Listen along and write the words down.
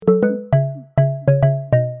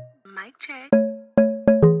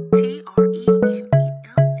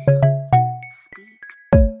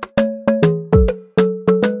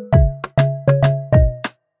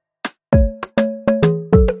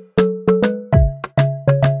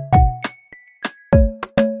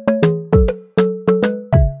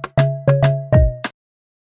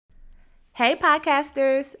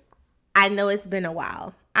podcasters. I know it's been a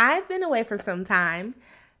while. I've been away for some time.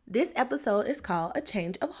 This episode is called A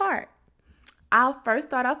Change of Heart. I'll first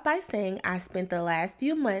start off by saying I spent the last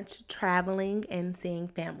few months traveling and seeing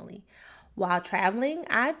family. While traveling,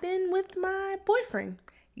 I've been with my boyfriend.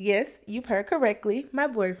 Yes, you've heard correctly, my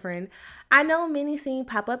boyfriend. I know many seen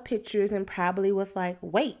pop-up pictures and probably was like,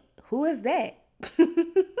 wait, who is that?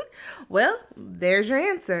 Well, there's your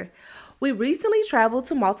answer. We recently traveled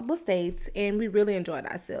to multiple states and we really enjoyed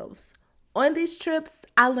ourselves. On these trips,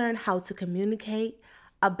 I learned how to communicate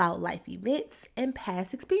about life events and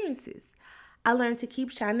past experiences. I learned to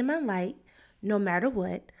keep shining my light no matter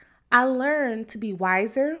what. I learned to be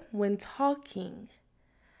wiser when talking.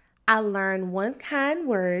 I learned one kind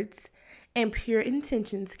words and pure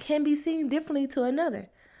intentions can be seen differently to another.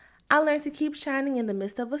 I learned to keep shining in the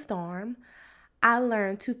midst of a storm. I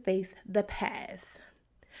learned to face the past.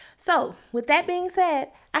 So, with that being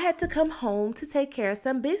said, I had to come home to take care of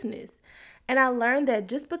some business. And I learned that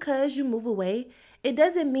just because you move away, it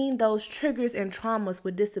doesn't mean those triggers and traumas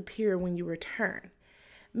would disappear when you return.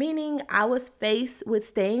 Meaning, I was faced with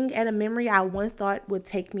staying at a memory I once thought would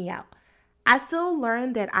take me out. I still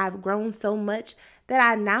learned that I've grown so much that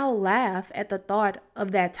I now laugh at the thought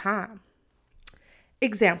of that time.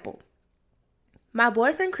 Example. My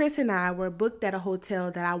boyfriend Chris and I were booked at a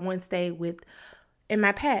hotel that I once stayed with in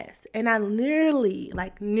my past, and I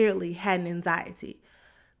nearly had an anxiety.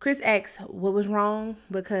 Chris asked what was wrong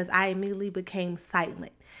because I immediately became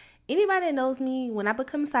silent. Anybody that knows me, when I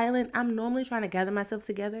become silent, I'm normally trying to gather myself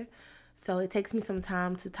together, so it takes me some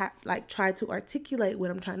time to try to articulate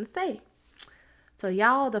what I'm trying to say. So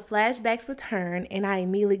y'all, the flashbacks return, and I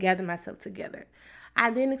immediately gather myself together. I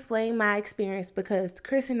then explained my experience because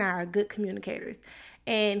Chris and I are good communicators,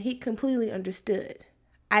 and he completely understood.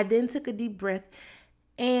 I then took a deep breath,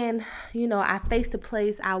 and, I faced the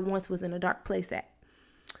place I once was in a dark place at.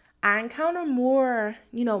 I encountered more,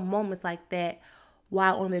 moments like that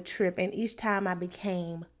while on the trip, and each time I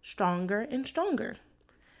became stronger and stronger.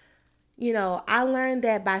 I learned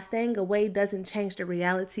that by staying away doesn't change the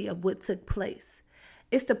reality of what took place.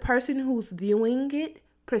 It's the person who's viewing it,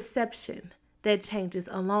 perception, that changes,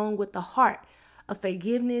 along with the heart of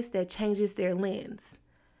forgiveness that changes their lens.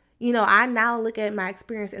 I now look at my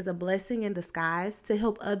experience as a blessing in disguise to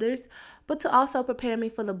help others, but to also prepare me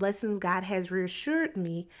for the blessings God has reassured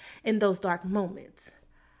me in those dark moments.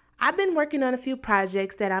 I've been working on a few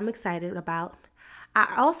projects that I'm excited about.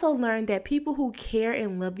 I also learned that people who care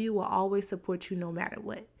and love you will always support you no matter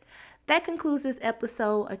what. That concludes this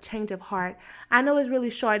episode, A Change of Heart. I know it's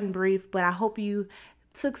really short and brief, but I hope you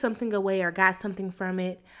took something away or got something from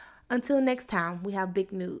it. Until next time, we have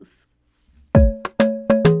big news.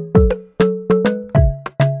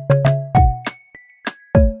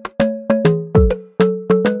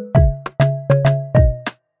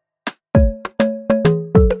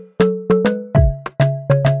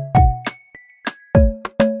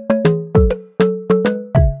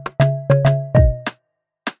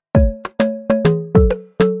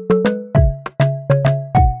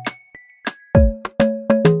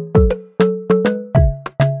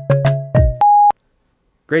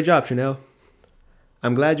 Great job, Chanel.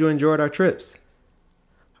 I'm glad you enjoyed our trips.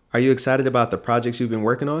 Are you excited about the projects you've been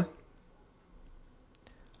working on?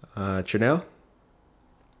 Chanel?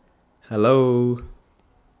 Hello?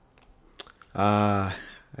 I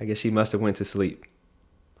guess she must have went to sleep.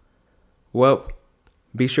 Well,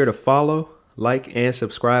 be sure to follow, like, and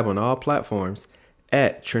subscribe on all platforms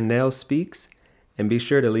at Chanel Speaks, and be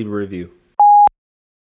sure to leave a review.